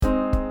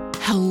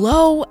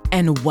Hello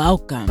and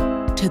welcome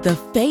to the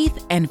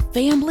Faith and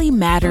Family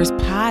Matters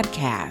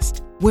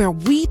podcast, where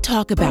we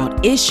talk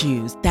about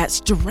issues that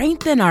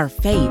strengthen our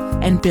faith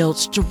and build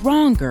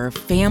stronger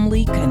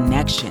family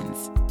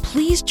connections.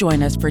 Please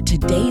join us for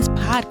today's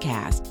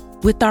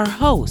podcast with our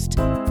host,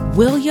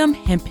 William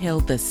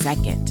Hemphill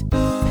II,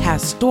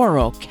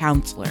 pastoral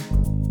counselor.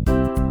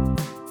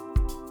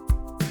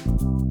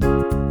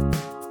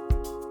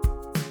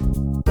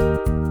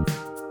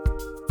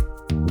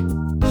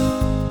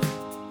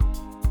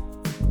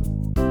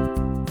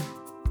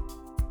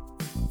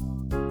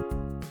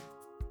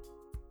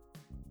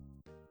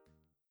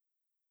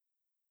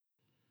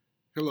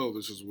 Hello,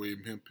 this is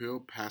William Hemphill,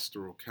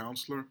 pastoral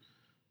counselor,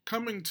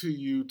 coming to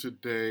you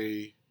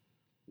today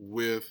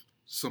with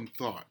some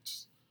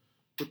thoughts.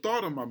 The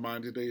thought on my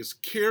mind today is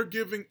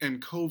caregiving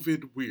and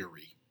COVID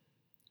weary.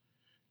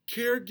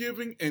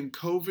 Caregiving and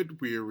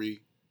COVID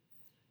weary,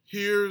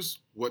 here's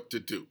what to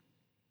do.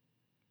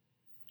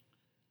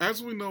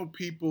 As we know,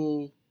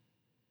 people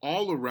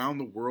all around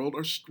the world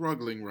are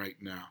struggling right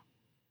now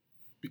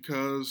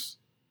because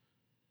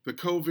the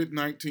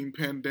COVID-19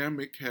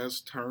 pandemic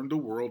has turned the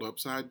world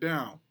upside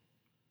down.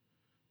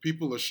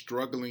 People are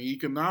struggling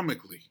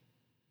economically,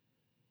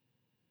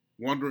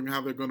 wondering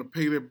how they're going to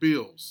pay their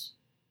bills,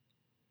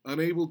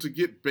 unable to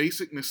get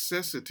basic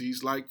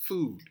necessities like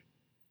food.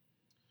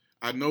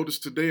 I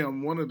noticed today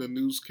on one of the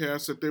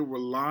newscasts that there were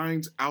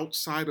lines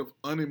outside of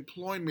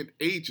unemployment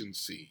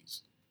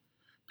agencies,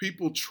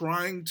 people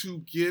trying to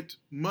get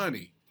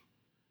money,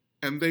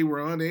 and they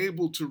were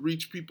unable to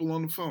reach people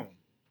on the phone.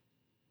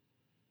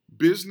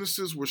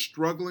 Businesses were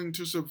struggling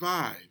to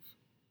survive,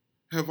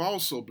 have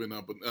also been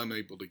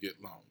unable to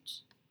get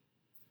loans.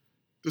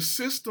 The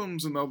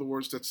systems, in other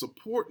words, that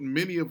support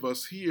many of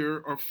us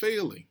here are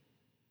failing.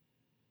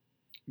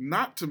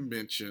 Not to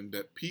mention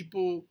that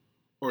people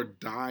are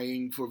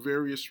dying for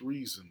various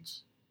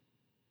reasons.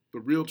 The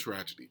real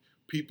tragedy,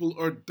 people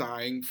are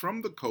dying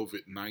from the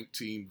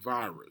COVID-19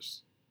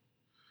 virus.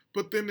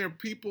 But then there are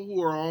people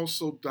who are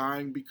also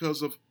dying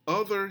because of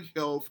other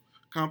health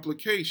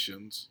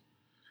complications,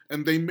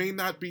 and they may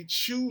not be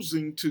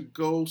choosing to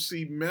go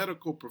see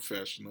medical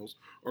professionals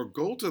or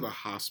go to the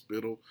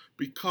hospital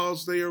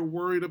because they are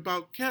worried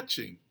about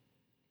catching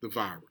the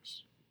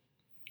virus.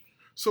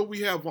 So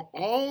we have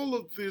all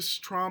of this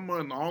trauma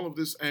and all of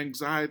this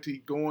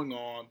anxiety going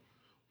on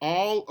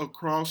all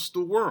across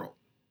the world.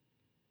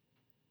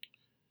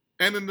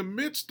 And in the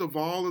midst of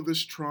all of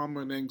this trauma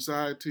and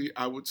anxiety,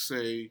 I would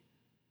say,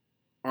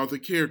 are the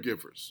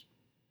caregivers.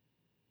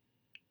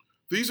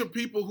 These are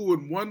people who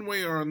in one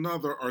way or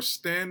another are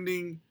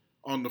standing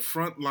on the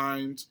front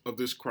lines of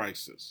this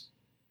crisis.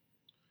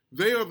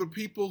 They are the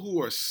people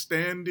who are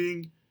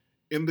standing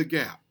in the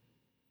gap.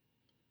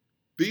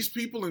 These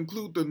people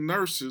include the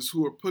nurses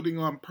who are putting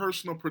on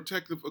personal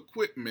protective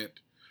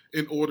equipment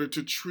in order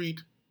to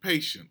treat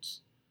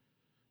patients.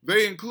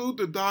 They include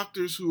the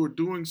doctors who are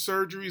doing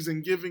surgeries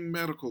and giving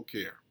medical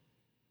care.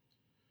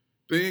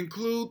 They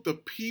include the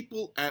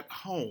people at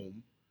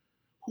home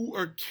who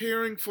are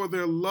caring for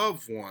their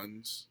loved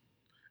ones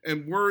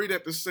and worried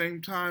at the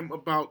same time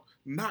about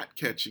not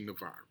catching the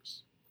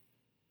virus.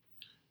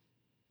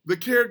 The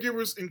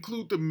caregivers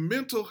include the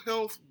mental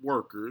health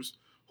workers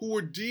who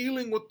are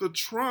dealing with the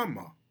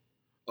trauma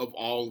of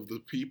all of the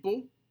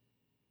people.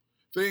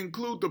 They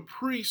include the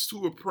priests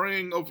who are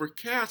praying over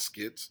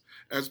caskets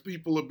as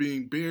people are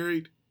being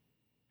buried,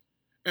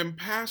 and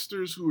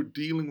pastors who are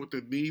dealing with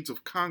the needs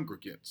of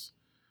congregants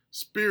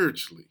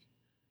spiritually,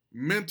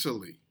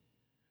 mentally,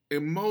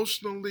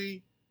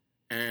 emotionally,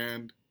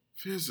 and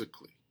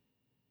physically.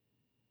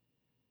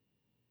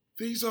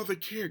 These are the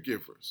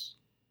caregivers,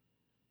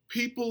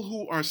 people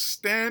who are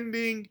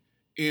standing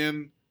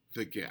in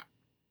the gap.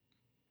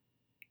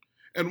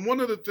 And one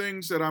of the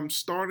things that I'm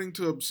starting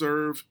to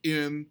observe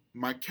in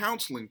my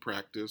counseling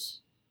practice,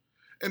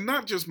 and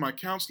not just my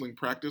counseling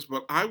practice,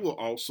 but I will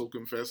also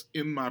confess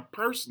in my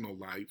personal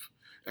life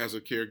as a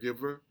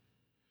caregiver,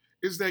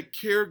 is that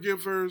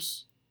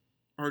caregivers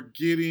are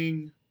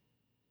getting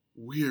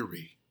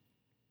weary.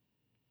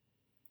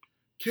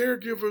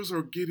 Caregivers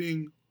are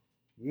getting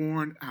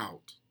worn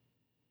out.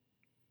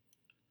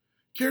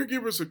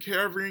 Caregivers are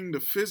carrying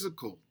the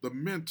physical, the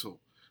mental,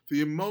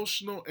 the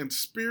emotional, and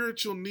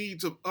spiritual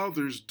needs of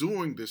others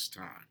during this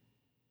time.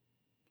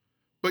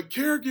 But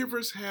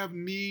caregivers have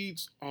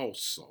needs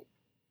also.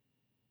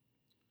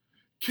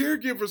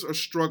 Caregivers are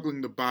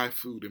struggling to buy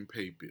food and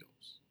pay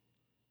bills.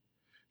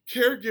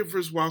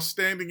 Caregivers, while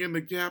standing in the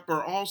gap,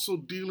 are also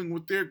dealing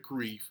with their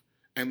grief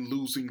and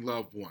losing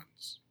loved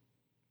ones.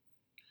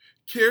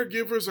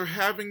 Caregivers are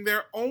having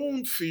their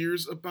own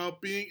fears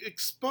about being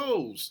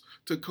exposed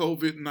to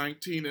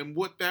COVID-19 and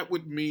what that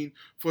would mean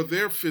for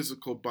their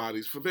physical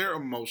bodies, for their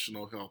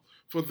emotional health,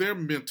 for their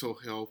mental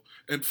health,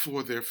 and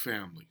for their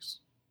families.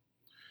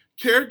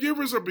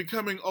 Caregivers are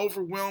becoming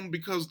overwhelmed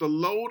because the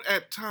load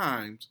at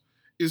times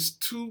is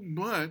too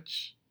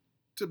much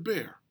to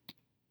bear.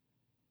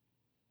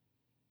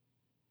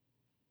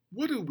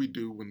 What do we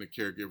do when the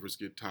caregivers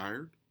get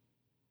tired?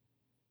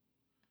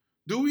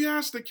 Do we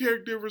ask the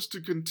caregivers to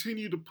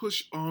continue to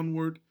push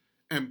onward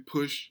and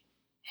push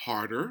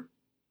harder?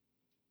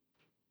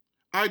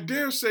 I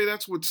dare say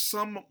that's what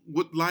some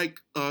would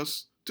like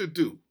us to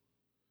do.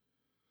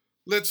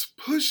 Let's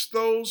push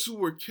those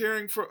who are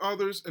caring for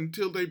others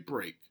until they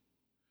break.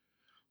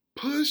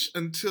 Push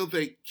until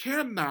they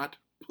cannot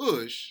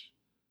push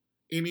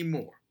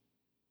anymore.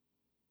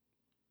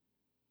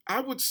 I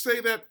would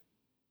say that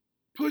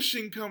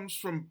pushing comes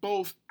from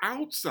both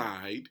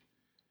outside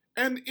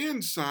and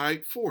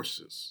inside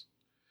forces.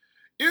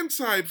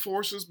 Inside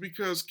forces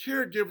because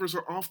caregivers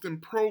are often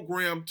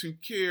programmed to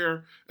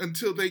care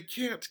until they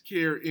can't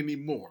care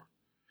anymore.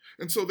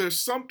 And so there's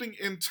something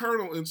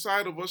internal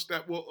inside of us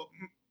that will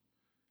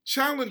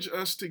challenge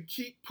us to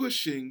keep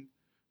pushing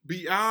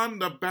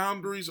beyond the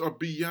boundaries or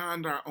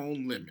beyond our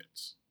own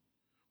limits,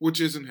 which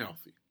isn't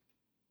healthy.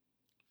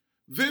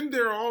 Then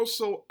there are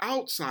also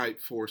outside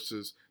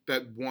forces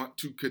that want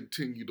to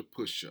continue to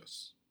push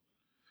us.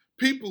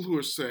 People who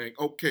are saying,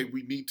 okay,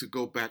 we need to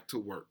go back to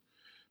work.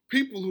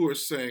 People who are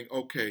saying,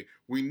 okay,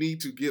 we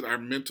need to get our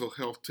mental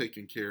health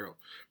taken care of.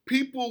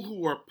 People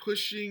who are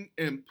pushing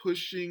and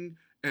pushing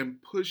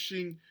and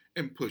pushing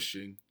and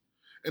pushing.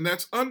 And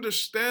that's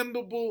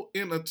understandable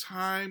in a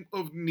time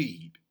of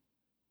need.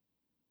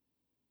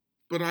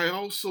 But I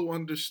also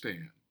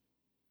understand,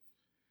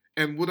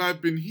 and what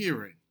I've been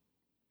hearing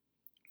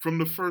from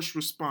the first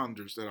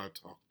responders that I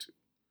talked to,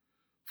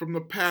 from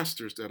the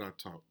pastors that I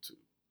talked to,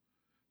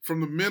 from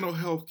the mental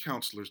health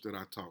counselors that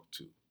I talked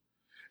to,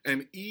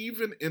 and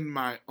even in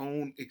my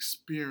own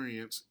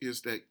experience,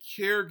 is that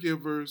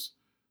caregivers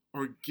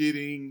are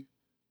getting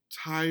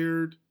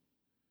tired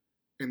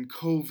and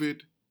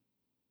COVID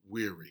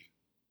weary.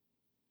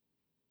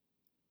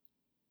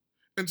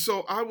 And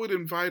so I would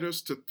invite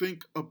us to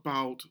think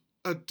about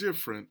a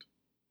different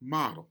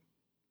model.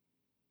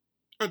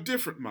 A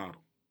different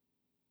model.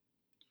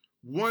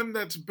 One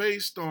that's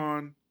based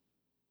on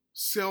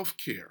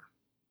self-care.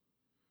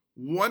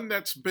 One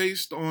that's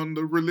based on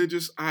the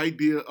religious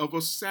idea of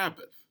a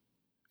Sabbath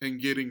and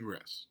getting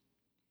rest.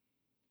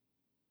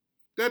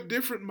 That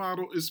different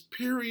model is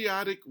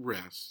periodic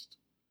rest,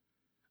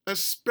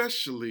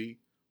 especially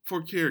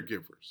for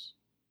caregivers.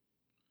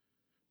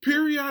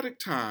 Periodic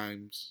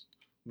times,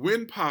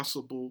 when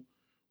possible,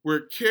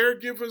 where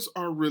caregivers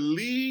are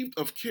relieved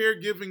of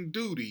caregiving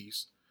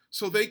duties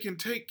so they can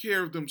take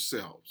care of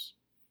themselves.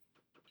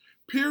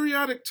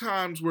 Periodic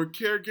times where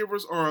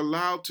caregivers are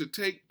allowed to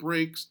take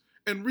breaks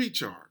and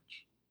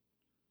recharge.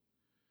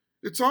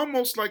 It's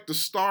almost like the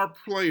star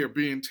player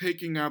being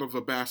taken out of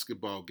a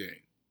basketball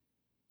game.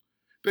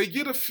 They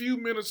get a few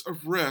minutes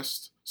of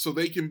rest so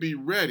they can be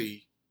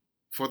ready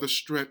for the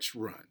stretch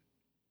run.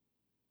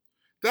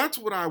 That's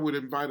what I would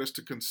invite us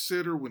to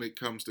consider when it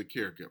comes to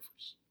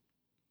caregivers.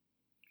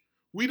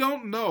 We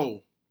don't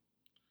know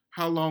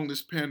how long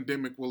this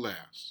pandemic will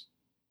last,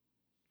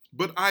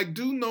 but I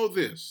do know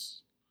this.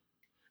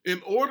 In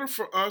order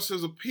for us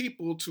as a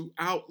people to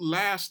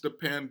outlast the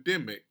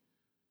pandemic,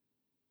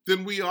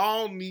 then we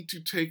all need to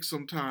take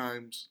some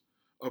times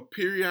of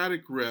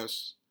periodic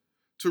rest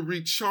to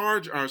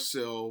recharge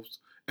ourselves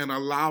and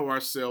allow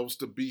ourselves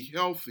to be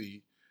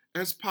healthy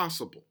as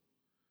possible.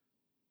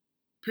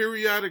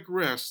 Periodic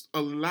rest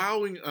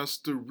allowing us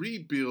to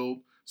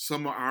rebuild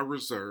some of our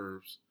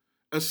reserves,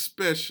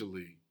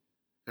 especially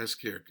as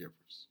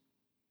caregivers.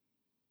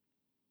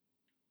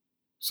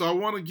 So I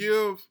want to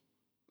give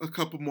a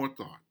couple more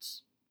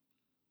thoughts.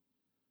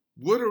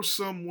 What are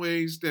some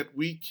ways that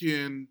we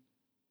can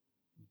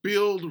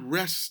build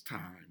rest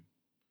time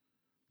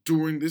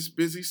during this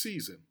busy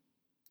season?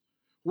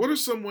 What are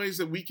some ways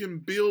that we can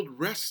build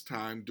rest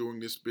time during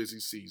this busy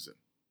season?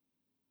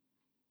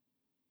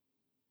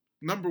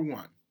 Number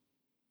one,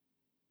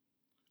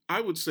 I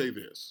would say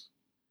this.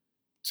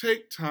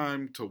 Take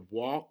time to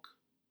walk,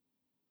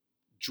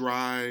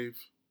 drive,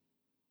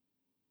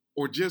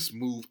 or just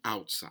move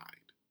outside.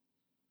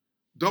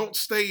 Don't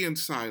stay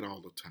inside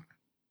all the time.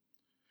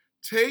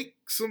 Take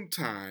some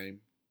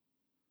time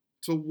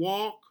to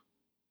walk,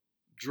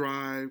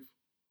 drive,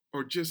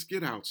 or just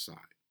get outside.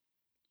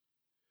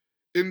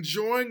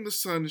 Enjoying the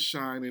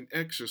sunshine and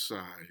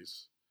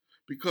exercise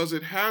because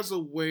it has a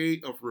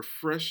way of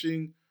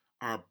refreshing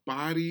our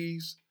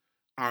bodies,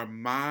 our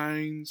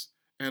minds,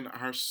 and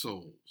our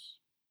souls.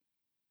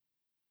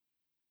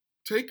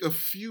 Take a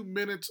few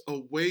minutes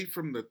away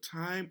from the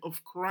time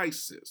of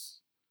crisis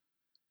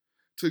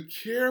to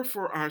care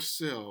for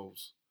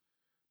ourselves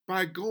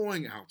by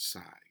going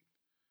outside,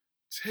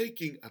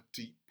 taking a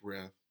deep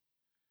breath,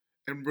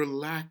 and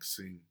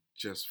relaxing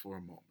just for a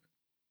moment.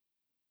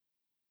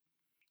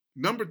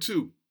 Number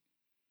two,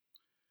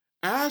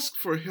 ask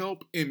for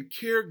help in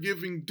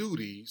caregiving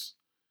duties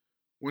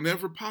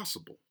whenever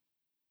possible.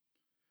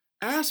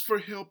 Ask for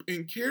help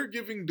in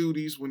caregiving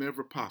duties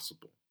whenever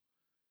possible.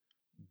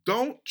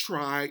 Don't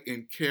try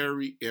and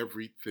carry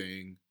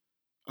everything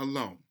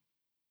alone.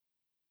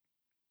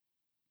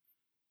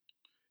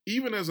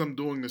 Even as I'm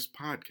doing this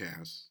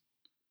podcast,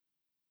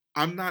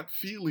 I'm not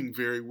feeling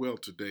very well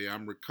today.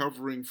 I'm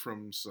recovering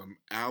from some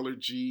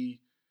allergy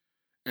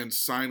and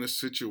sinus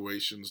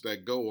situations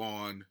that go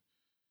on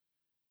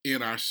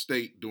in our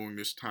state during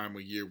this time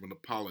of year when the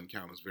pollen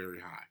count is very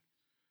high.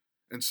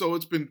 And so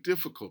it's been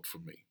difficult for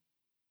me.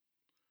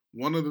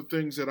 One of the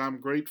things that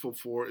I'm grateful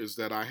for is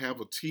that I have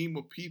a team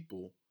of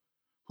people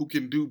who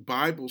can do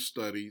Bible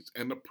studies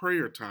and the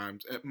prayer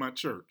times at my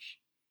church.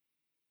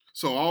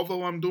 So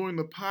although I'm doing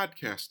the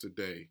podcast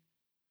today,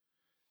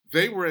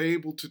 they were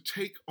able to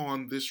take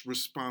on this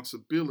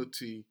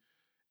responsibility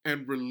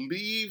and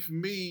relieve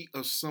me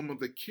of some of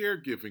the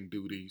caregiving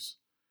duties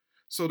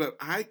so that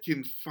I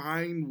can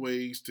find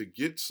ways to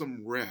get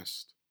some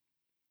rest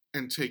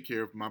and take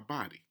care of my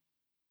body.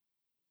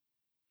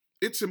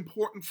 It's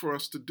important for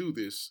us to do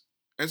this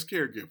as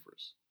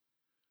caregivers.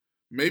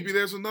 Maybe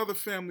there's another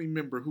family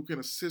member who can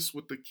assist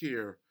with the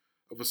care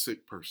of a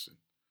sick person.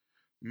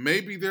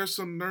 Maybe there's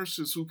some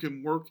nurses who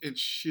can work in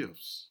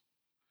shifts.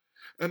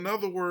 In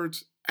other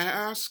words,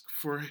 ask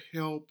for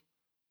help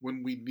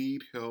when we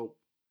need help.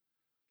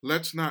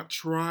 Let's not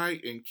try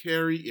and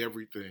carry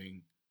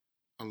everything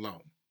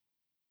alone.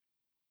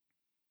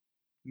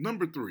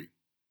 Number 3,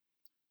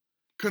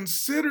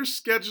 consider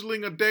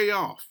scheduling a day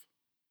off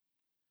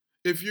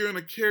if you're in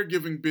a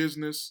caregiving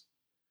business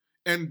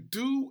and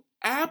do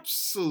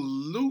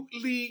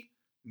absolutely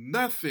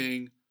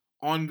nothing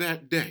on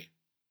that day.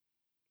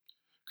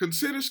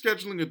 Consider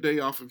scheduling a day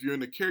off if you're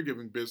in a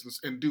caregiving business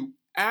and do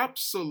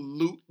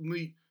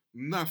absolutely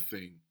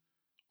nothing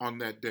on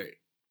that day.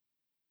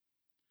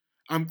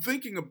 I'm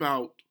thinking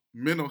about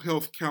mental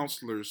health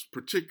counselors,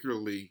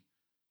 particularly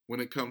when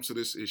it comes to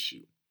this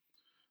issue.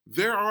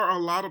 There are a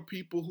lot of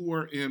people who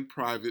are in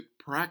private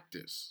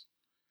practice.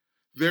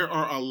 There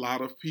are a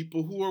lot of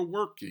people who are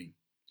working.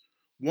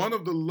 One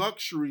of the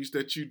luxuries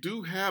that you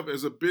do have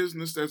as a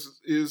business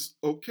is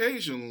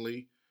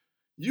occasionally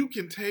you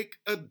can take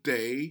a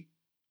day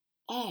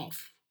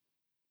off.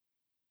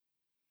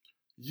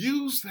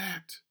 Use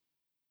that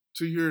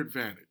to your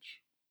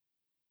advantage.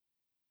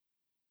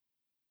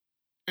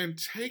 And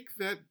take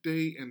that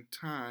day and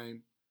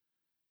time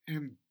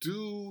and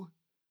do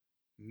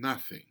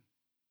nothing.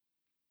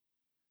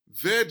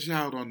 Veg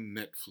out on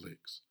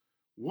Netflix.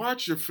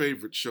 Watch your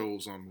favorite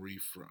shows on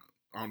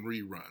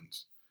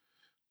reruns.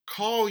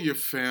 Call your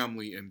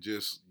family and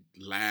just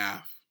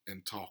laugh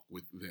and talk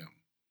with them.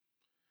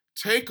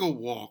 Take a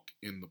walk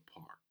in the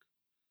park.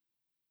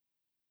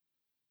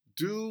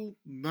 Do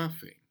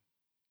nothing.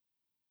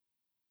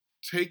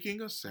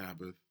 Taking a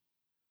Sabbath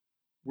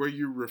where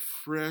you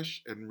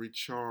refresh and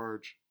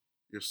recharge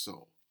your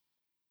soul.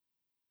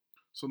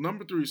 So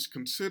number 3 is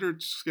consider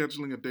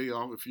scheduling a day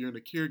off if you're in a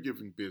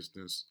caregiving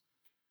business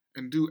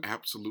and do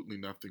absolutely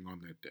nothing on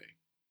that day.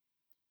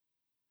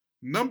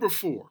 Number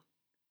 4,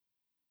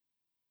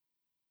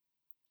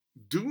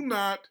 do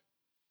not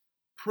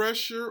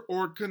pressure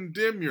or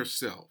condemn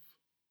yourself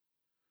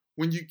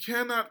when you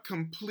cannot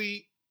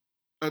complete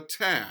a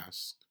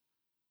task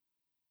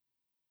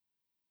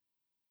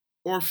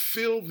or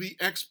fill the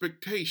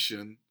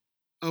expectation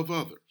of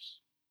others.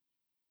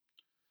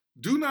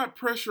 Do not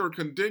pressure or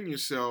condemn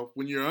yourself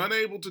when you're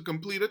unable to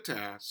complete a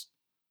task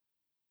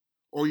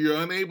or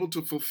you're unable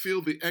to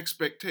fulfill the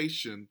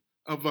expectation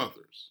of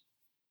others.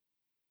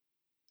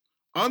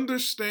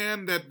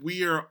 Understand that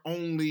we are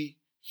only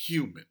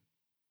human.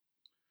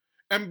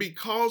 And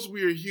because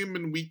we are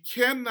human, we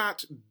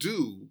cannot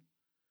do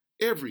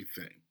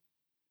everything.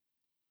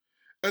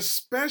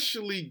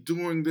 Especially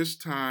during this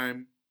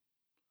time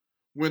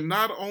when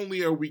not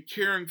only are we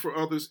caring for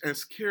others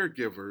as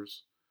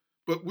caregivers,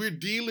 but we're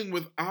dealing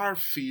with our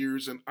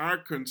fears and our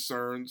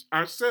concerns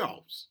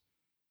ourselves.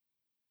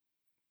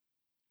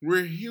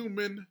 We're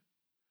human.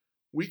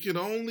 We can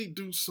only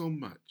do so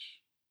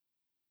much.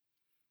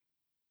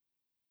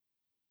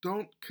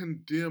 Don't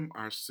condemn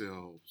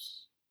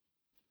ourselves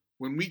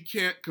when we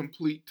can't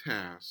complete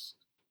tasks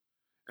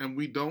and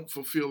we don't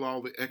fulfill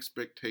all the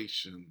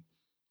expectations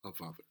of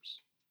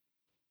others.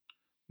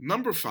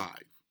 Number 5,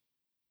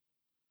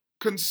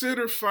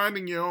 consider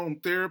finding your own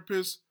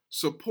therapist,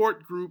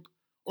 support group,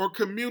 or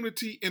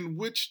community in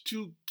which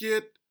to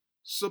get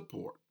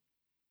support.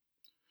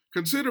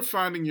 Consider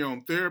finding your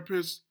own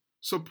therapist,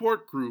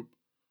 support group,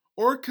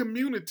 or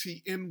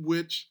community in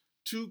which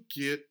to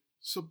get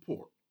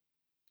support.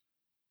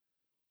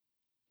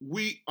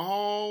 We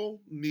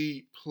all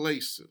need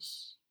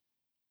places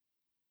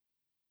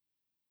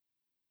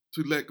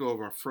to let go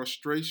of our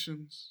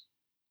frustrations,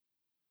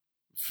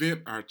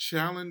 vent our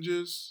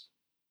challenges,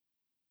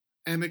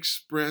 and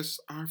express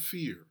our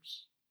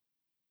fears.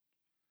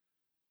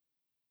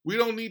 We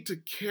don't need to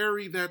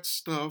carry that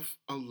stuff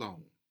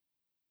alone.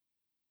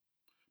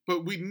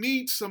 But we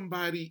need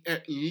somebody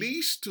at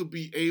least to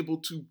be able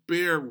to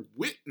bear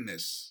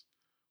witness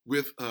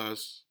with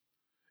us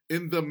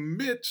in the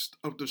midst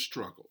of the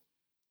struggle.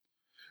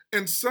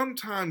 And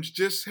sometimes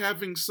just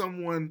having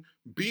someone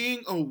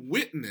being a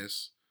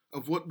witness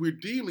of what we're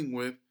dealing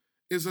with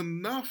is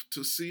enough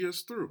to see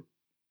us through.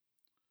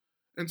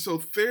 And so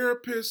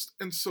therapists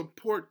and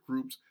support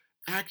groups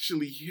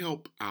actually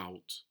help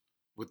out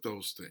with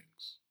those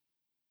things.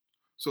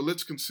 So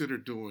let's consider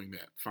doing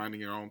that,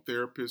 finding our own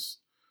therapist,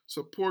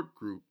 support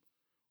group,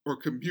 or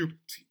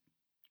community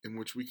in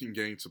which we can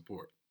gain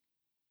support.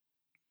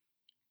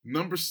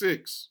 Number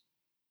 6,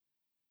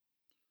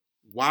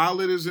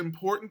 while it is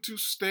important to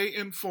stay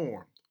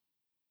informed,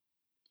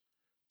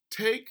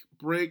 take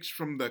breaks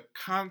from the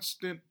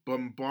constant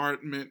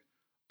bombardment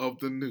of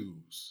the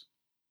news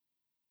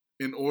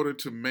in order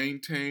to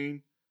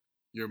maintain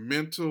your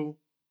mental,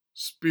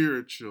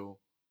 spiritual,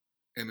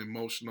 and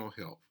emotional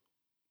health.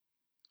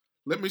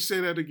 Let me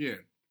say that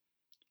again.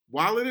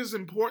 While it is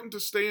important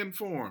to stay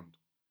informed,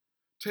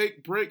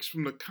 take breaks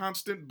from the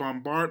constant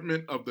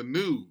bombardment of the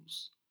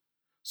news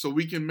so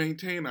we can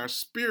maintain our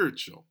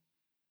spiritual,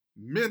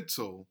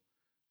 mental,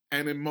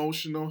 and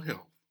emotional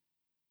health.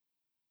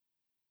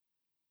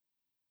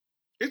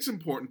 It's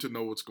important to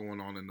know what's going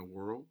on in the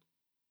world.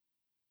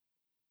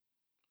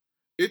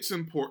 It's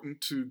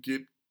important to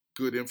get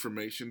good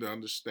information to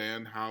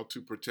understand how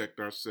to protect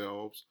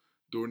ourselves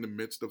during the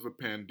midst of a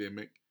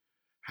pandemic,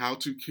 how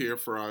to care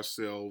for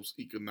ourselves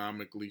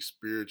economically,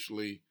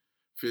 spiritually,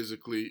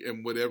 physically,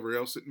 and whatever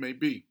else it may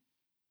be.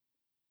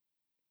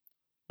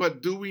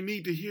 But do we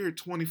need to hear it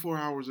 24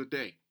 hours a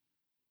day?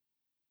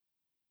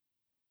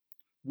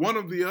 One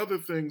of the other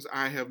things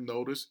I have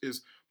noticed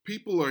is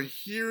people are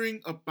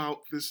hearing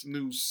about this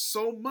news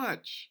so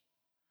much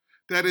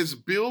that it's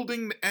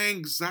building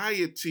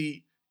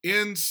anxiety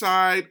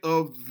inside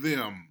of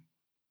them.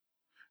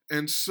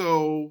 And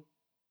so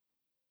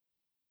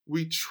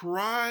we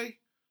try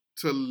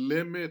to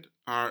limit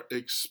our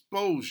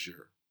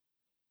exposure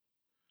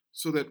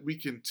so that we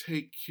can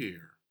take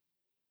care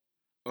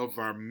of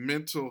our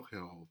mental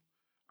health,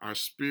 our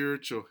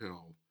spiritual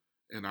health,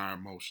 and our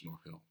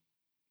emotional health.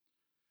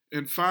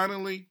 And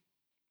finally,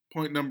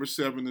 point number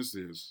 7 is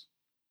this: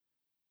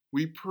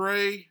 we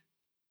pray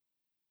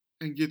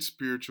and get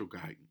spiritual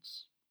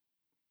guidance.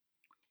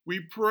 We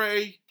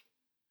pray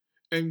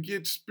and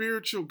get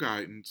spiritual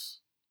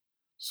guidance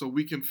so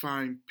we can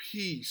find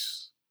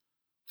peace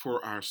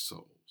for our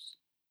souls.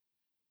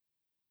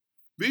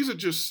 These are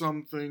just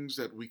some things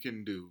that we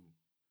can do,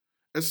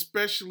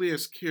 especially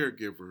as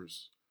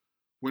caregivers,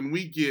 when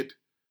we get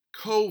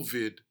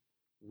COVID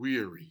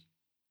weary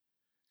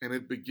and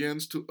it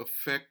begins to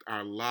affect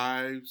our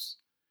lives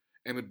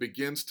and it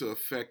begins to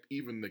affect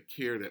even the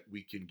care that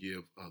we can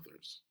give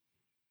others.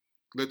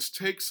 Let's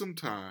take some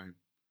time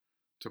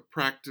to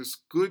practice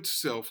good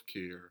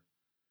self-care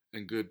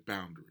and good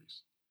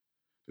boundaries.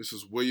 This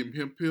is William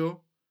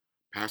Hemphill,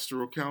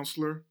 pastoral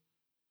counselor,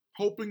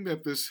 hoping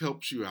that this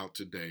helps you out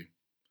today.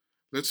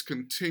 Let's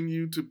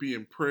continue to be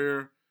in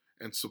prayer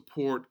and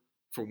support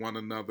for one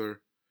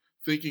another,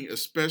 thinking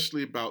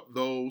especially about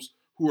those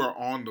who are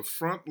on the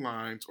front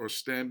lines or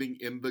standing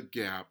in the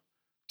gap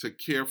to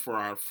care for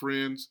our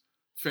friends,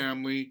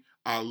 family,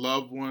 our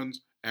loved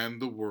ones,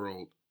 and the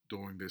world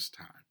during this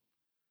time.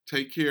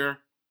 Take care.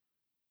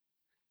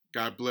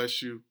 God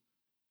bless you,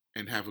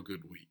 and have a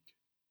good week.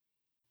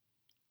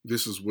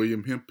 This is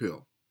William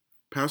Hemphill,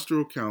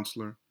 pastoral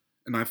counselor,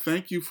 and I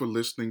thank you for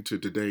listening to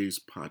today's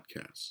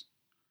podcast.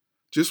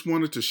 Just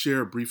wanted to share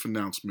a brief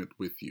announcement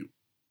with you.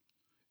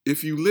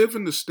 If you live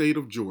in the state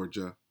of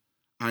Georgia,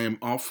 I am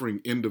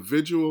offering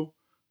individual,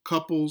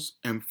 couples,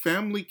 and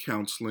family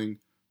counseling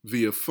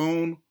via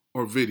phone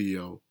or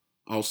video,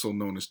 also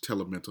known as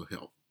telemental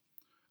health.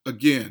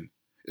 Again,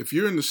 if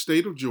you're in the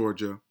state of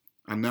Georgia,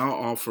 I now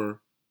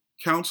offer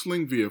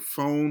counseling via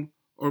phone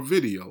or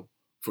video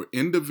for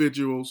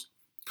individuals,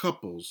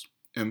 couples,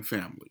 and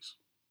families.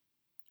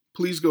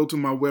 Please go to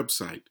my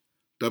website,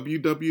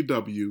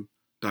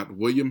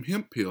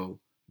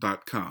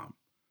 www.williamhemphill.com.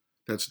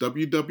 That's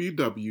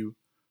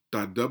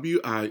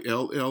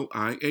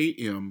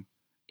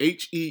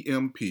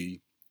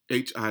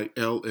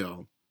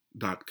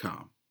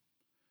www.williamhemphill.com.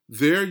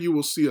 There you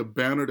will see a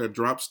banner that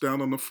drops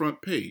down on the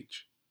front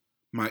page.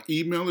 My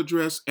email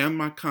address and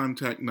my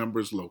contact number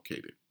is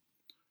located.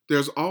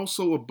 There's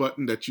also a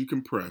button that you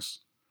can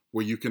press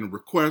where you can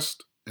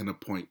request an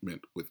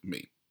appointment with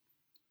me.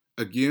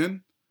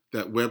 Again,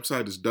 that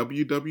website is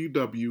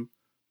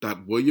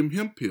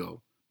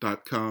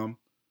www.williamhemphill.com.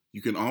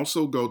 You can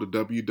also go to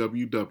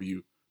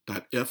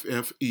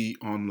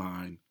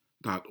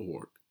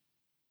www.ffeonline.org.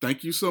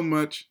 Thank you so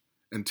much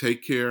and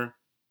take care.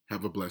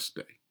 Have a blessed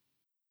day.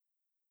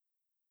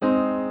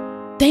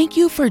 Thank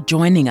you for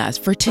joining us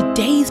for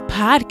today's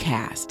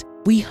podcast.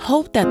 We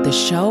hope that the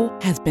show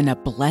has been a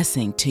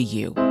blessing to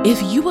you.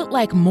 If you would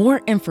like more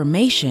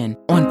information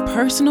on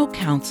personal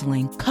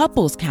counseling,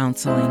 couples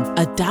counseling,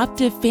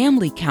 adoptive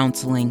family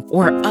counseling,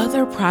 or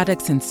other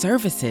products and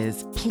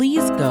services,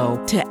 please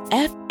go to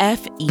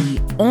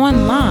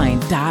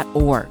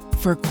ffeonline.org.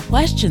 For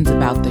questions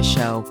about the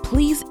show,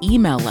 please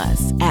email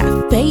us at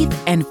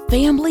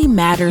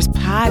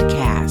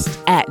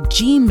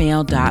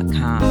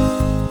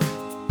faithandfamilymatterspodcast@gmail.com.